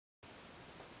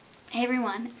Hey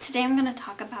everyone, today I'm going to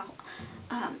talk about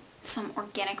some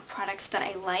organic products that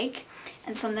I like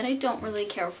and some that I don't really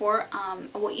care for,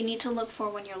 what you need to look for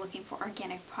when you're looking for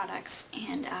organic products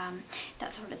and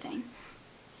that sort of thing.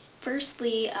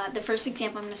 Firstly, the first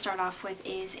example I'm going to start off with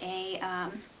is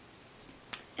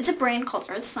it's a brand called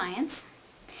Earth Science,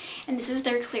 and this is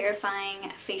their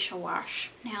clarifying facial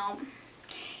wash. Now,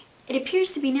 it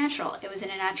appears to be natural. It was in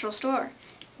a natural store.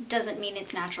 Doesn't mean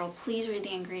it's natural. Please read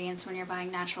the ingredients when you're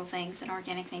buying natural things and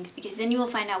organic things, because then you will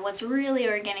find out what's really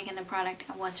organic in the product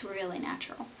and what's really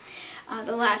natural.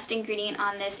 The last ingredient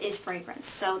on this is fragrance.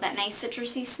 So that nice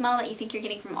citrusy smell that you think you're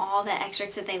getting from all the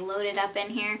extracts that they loaded up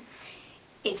in here,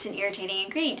 it's an irritating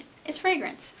ingredient. It's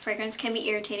fragrance. Fragrance can be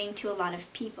irritating to a lot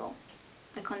of people.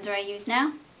 The cleanser I use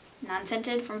now,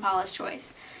 non-scented from Paula's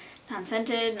Choice.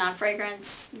 Non-scented,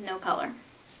 non-fragrance, no color.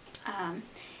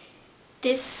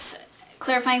 This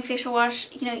clarifying facial wash,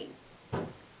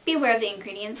 be aware of the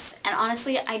ingredients, and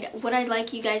honestly, what I'd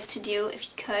like you guys to do, if you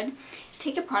could,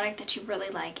 take a product that you really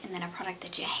like and then a product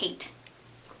that you hate.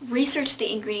 Research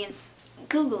the ingredients,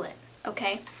 Google it,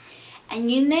 okay? And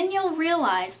then you'll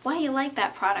realize why you like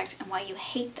that product and why you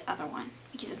hate the other one,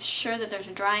 because I'm sure that there's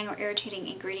a drying or irritating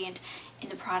ingredient in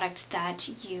the product that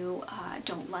you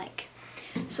don't like.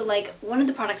 So like, one of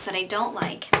the products that I don't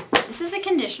like, this is a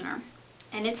conditioner,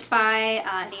 and it's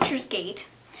by Nature's Gate,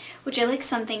 which I like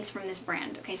some things from this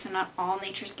brand. Okay, so not all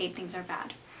Nature's Gate things are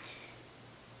bad.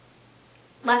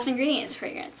 Last ingredient is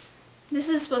fragrance. This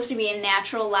is supposed to be a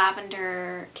natural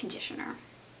lavender conditioner.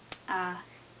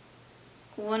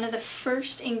 One of the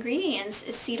first ingredients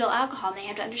is cetyl alcohol, and you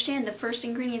have to understand the first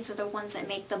ingredients are the ones that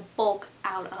make the bulk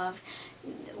out of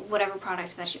whatever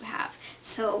product that you have.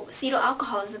 So cetyl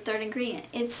alcohol is the third ingredient.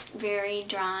 It's very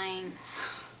drying.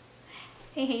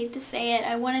 I hate to say it,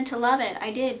 I wanted to love it,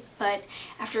 I did, but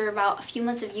after about a few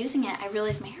months of using it, I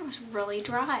realized my hair was really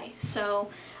dry. So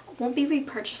I won't be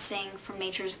repurchasing from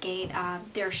Nature's Gate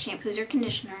their shampoos or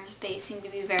conditioners. They seem to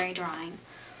be very drying.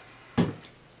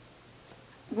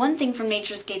 One thing from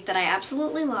Nature's Gate that I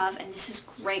absolutely love, and this is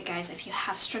great guys, if you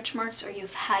have stretch marks or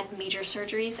you've had major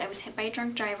surgeries. I was hit by a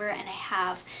drunk driver and I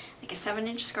have like a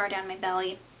 7-inch scar down my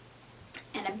belly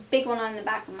and a big one on the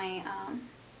back of my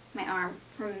arm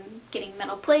from getting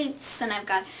metal plates, and I've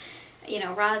got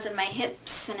rods in my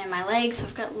hips and in my legs, so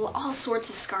I've got all sorts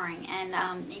of scarring, and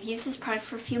I've used this product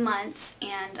for a few months,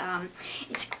 and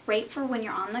it's great for when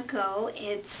you're on the go.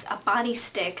 It's a body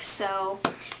stick, so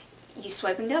you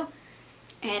swipe and go,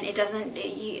 and it doesn't,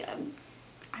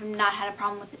 I've not had a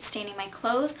problem with it staining my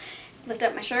clothes. Lift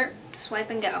up my shirt, swipe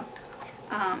and go.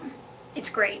 It's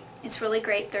great. It's really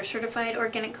great. They're certified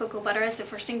organic cocoa butter as the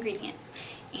first ingredient.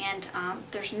 And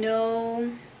there's no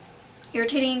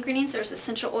irritating ingredients. There's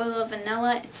essential oil of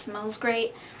vanilla. It smells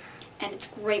great, and it's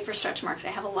great for stretch marks. I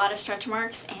have a lot of stretch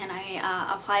marks, and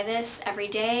I apply this every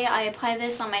day. I apply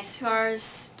this on my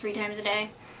scars 3 times a day.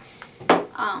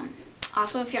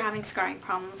 Also, if you're having scarring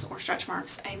problems or stretch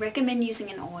marks, I recommend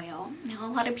using an oil. Now, a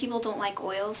lot of people don't like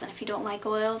oils, and if you don't like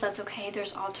oil, that's okay.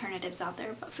 There's alternatives out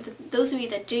there. But for those of you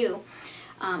that do,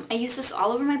 I use this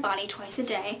all over my body twice a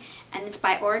day, and it's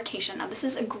by Orication. Now, this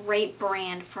is a great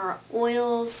brand for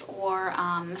oils or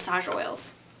massage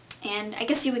oils. And I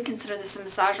guess you would consider this a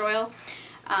massage oil.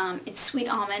 It's sweet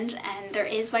almond, and there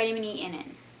is vitamin E in it.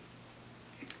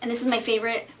 And this is my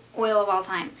favorite oil of all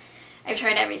time. I've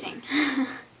tried everything.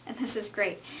 And this is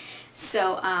great.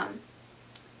 So,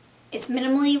 it's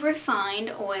minimally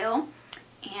refined oil,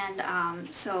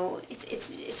 and so it's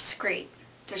just great.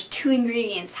 There's 2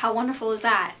 ingredients. How wonderful is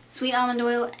that? Sweet almond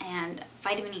oil and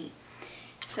vitamin E.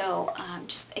 So,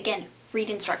 just again, read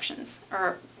instructions,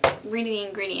 or read the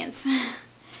ingredients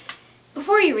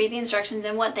before you read the instructions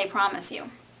and what they promise you.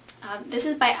 This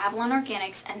is by Avalon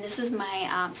Organics, and this is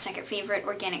my second favorite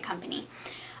organic company.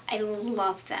 I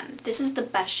love them. This is the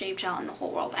best shave gel in the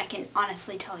whole world, I can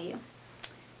honestly tell you.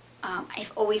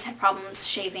 I've always had problems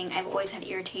shaving. I've always had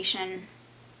irritation.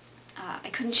 I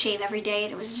couldn't shave every day.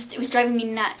 It was driving me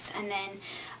nuts. And then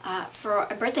for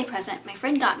a birthday present, my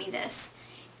friend got me this,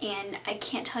 and I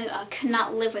can't tell you, I could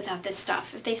not live without this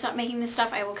stuff. If they stop making this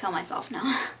stuff, I will kill myself. No,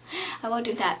 I won't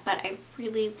do that, but I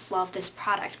really love this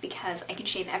product because I can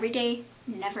shave every day,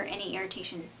 never any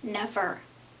irritation. Never.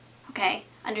 Okay?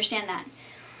 Understand that.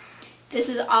 This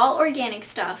is all organic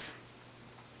stuff.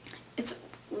 It's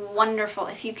wonderful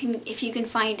if you can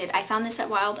find it. I found this at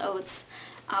Wild Oats,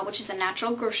 which is a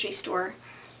natural grocery store.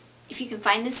 If you can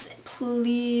find this,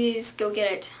 please go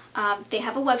get it. They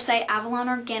have a website,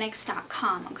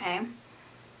 avalonorganics.com, okay?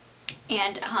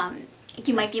 And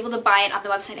you might be able to buy it on the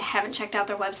website. I haven't checked out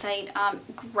their website.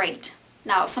 Great.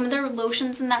 Now, some of their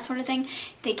lotions and that sort of thing,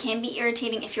 they can be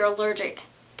irritating if you're allergic.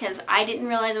 because I didn't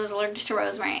realize I was allergic to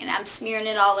rosemary, and I'm smearing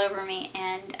it all over me,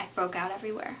 and I broke out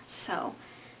everywhere. So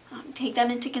take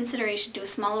that into consideration. Do a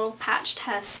small little patch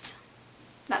test,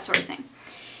 that sort of thing.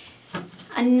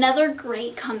 Another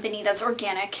great company that's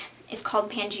organic is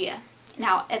called Pangea.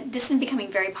 Now, this is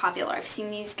becoming very popular. I've seen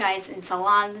these guys in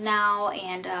salons now,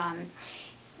 and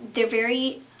they're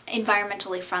very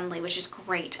environmentally friendly, which is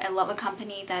great. I love a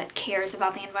company that cares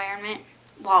about the environment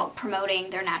while promoting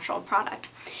their natural product.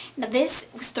 Now, this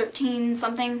was 13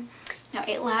 something. Now,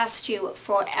 it lasts you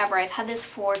forever. I've had this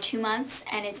for 2 months,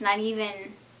 and it's not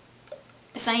even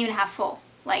half full.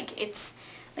 It's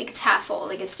half full,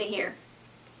 like it's to here.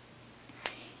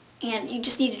 And you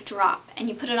just need a drop, and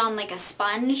you put it on like a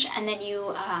sponge, and then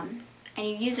you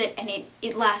use it, and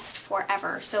it lasts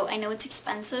forever. So I know it's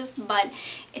expensive, but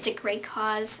it's a great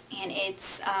cause, and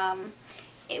it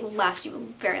will last you a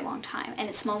very long time, and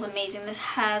it smells amazing. This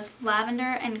has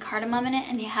lavender and cardamom in it,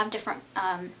 and they have different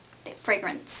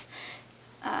fragrance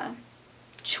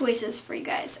choices for you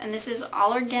guys. And this is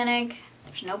all organic.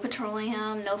 There's no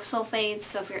petroleum, no sulfates.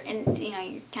 So if you're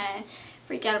you kind of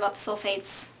freak out about the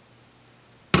sulfates,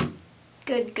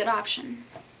 good option.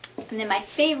 And then my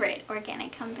favorite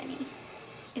organic company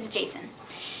is Jason.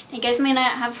 Now, you guys may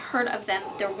not have heard of them,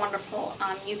 but they're wonderful.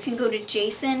 You can go to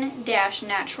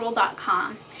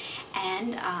jason-natural.com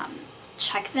and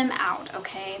check them out,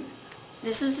 okay?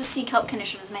 This is the Sea Kelp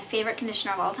conditioner. It's my favorite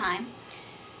conditioner of all time.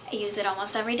 I use it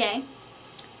almost every day.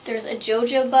 There's a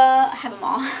jojoba, I have them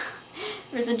all.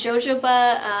 There's a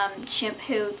jojoba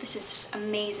shampoo. This is just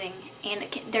amazing, and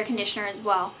their conditioner as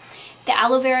well. The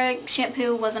aloe vera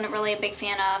shampoo wasn't really a big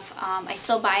fan of. I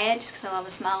still buy it just because I love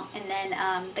the smell. And then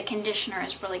the conditioner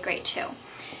is really great too.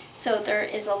 So there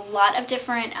is a lot of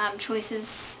different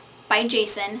choices by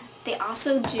Jason. They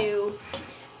also do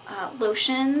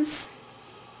lotions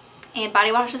and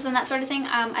body washes and that sort of thing.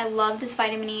 I love this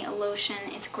vitamin E lotion.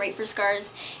 It's great for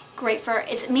scars.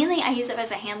 It's mainly I use it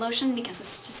as a hand lotion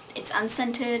because it's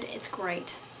unscented. It's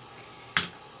great.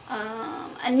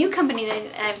 A new company that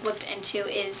I've looked into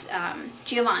is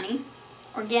Giovanni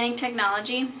Organic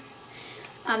Technology.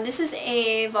 This is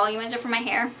a volumizer for my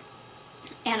hair,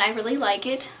 and I really like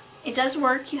it. It does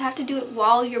work. You have to do it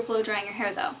while you're blow drying your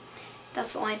hair, though.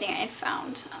 That's the only thing I've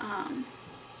found.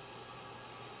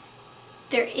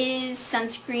 There is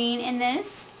sunscreen in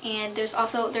this, and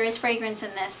there is fragrance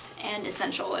in this, and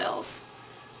essential oils,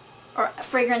 or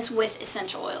fragrance with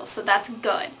essential oils. So that's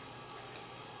good.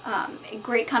 A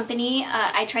great company.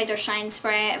 I tried their Shine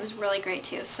Spray. It was really great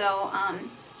too. So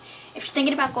if you're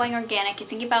thinking about going organic, you're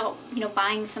thinking about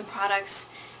buying some products,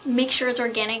 make sure it's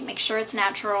organic, make sure it's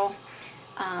natural.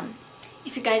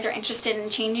 If you guys are interested in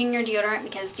changing your deodorant,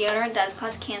 because deodorant does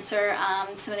cause cancer,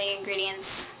 some of the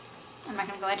ingredients, I'm not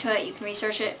going to go into it, you can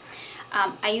research it.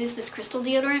 I use this Crystal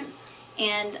deodorant,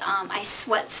 and I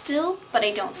sweat still, but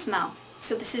I don't smell.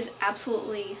 So this is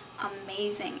absolutely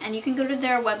amazing. And you can go to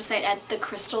their website at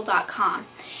thecrystal.com,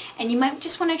 and you might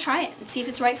just want to try it and see if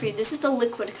it's right for you. This is the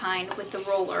liquid kind with the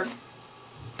roller,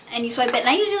 and you swipe it. And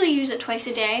I usually use it twice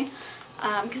a day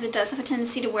because it does have a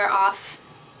tendency to wear off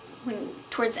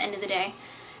towards the end of the day.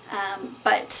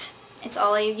 But it's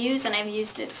all I use, and I've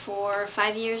used it for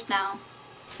 5 years now.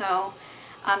 So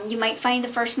you might find the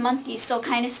first month you still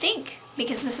kind of stink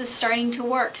because this is starting to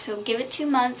work. So give it 2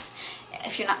 months.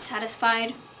 If you're not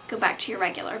satisfied, go back to your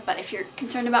regular. But if you're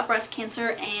concerned about breast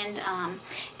cancer and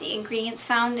the ingredients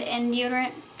found in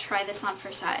deodorant, try this on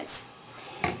for size.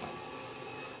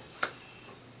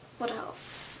 What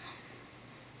else?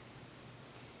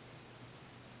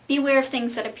 Be aware of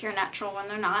things that appear natural when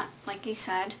they're not, like he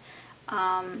said.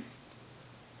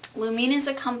 Lumine is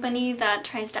a company that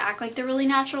tries to act like they're really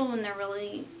natural when they're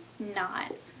really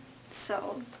not.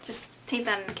 So just take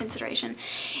that into consideration.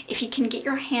 If you can get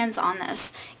your hands on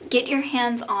this, get your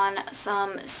hands on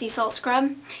some sea salt scrub,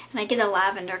 and I get a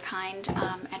lavender kind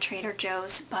at Trader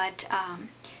Joe's, but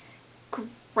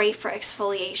great for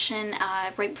exfoliation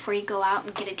right before you go out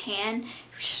and get a tan.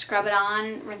 Scrub it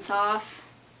on, rinse off,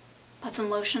 put some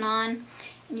lotion on,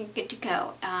 and you're good to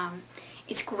go.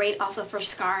 It's great also for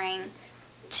scarring.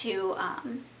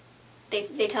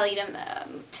 They tell you to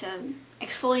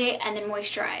exfoliate and then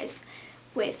moisturize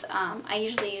with, I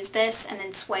usually use this and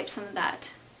then swipe some of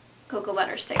that cocoa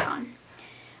butter stick on.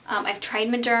 I've tried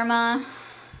Mederma.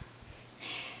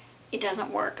 It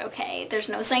doesn't work, okay? There's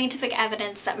no scientific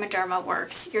evidence that Mederma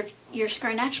works. Your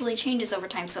scar naturally changes over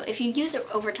time, so if you use it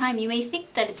over time, you may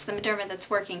think that it's the Mederma that's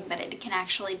working, but it can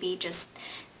actually be just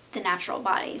the natural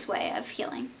body's way of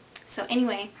healing. So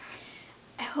anyway,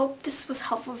 I hope this was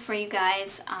helpful for you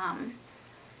guys,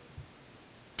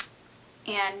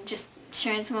 and just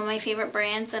sharing some of my favorite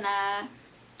brands and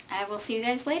I will see you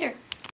guys later.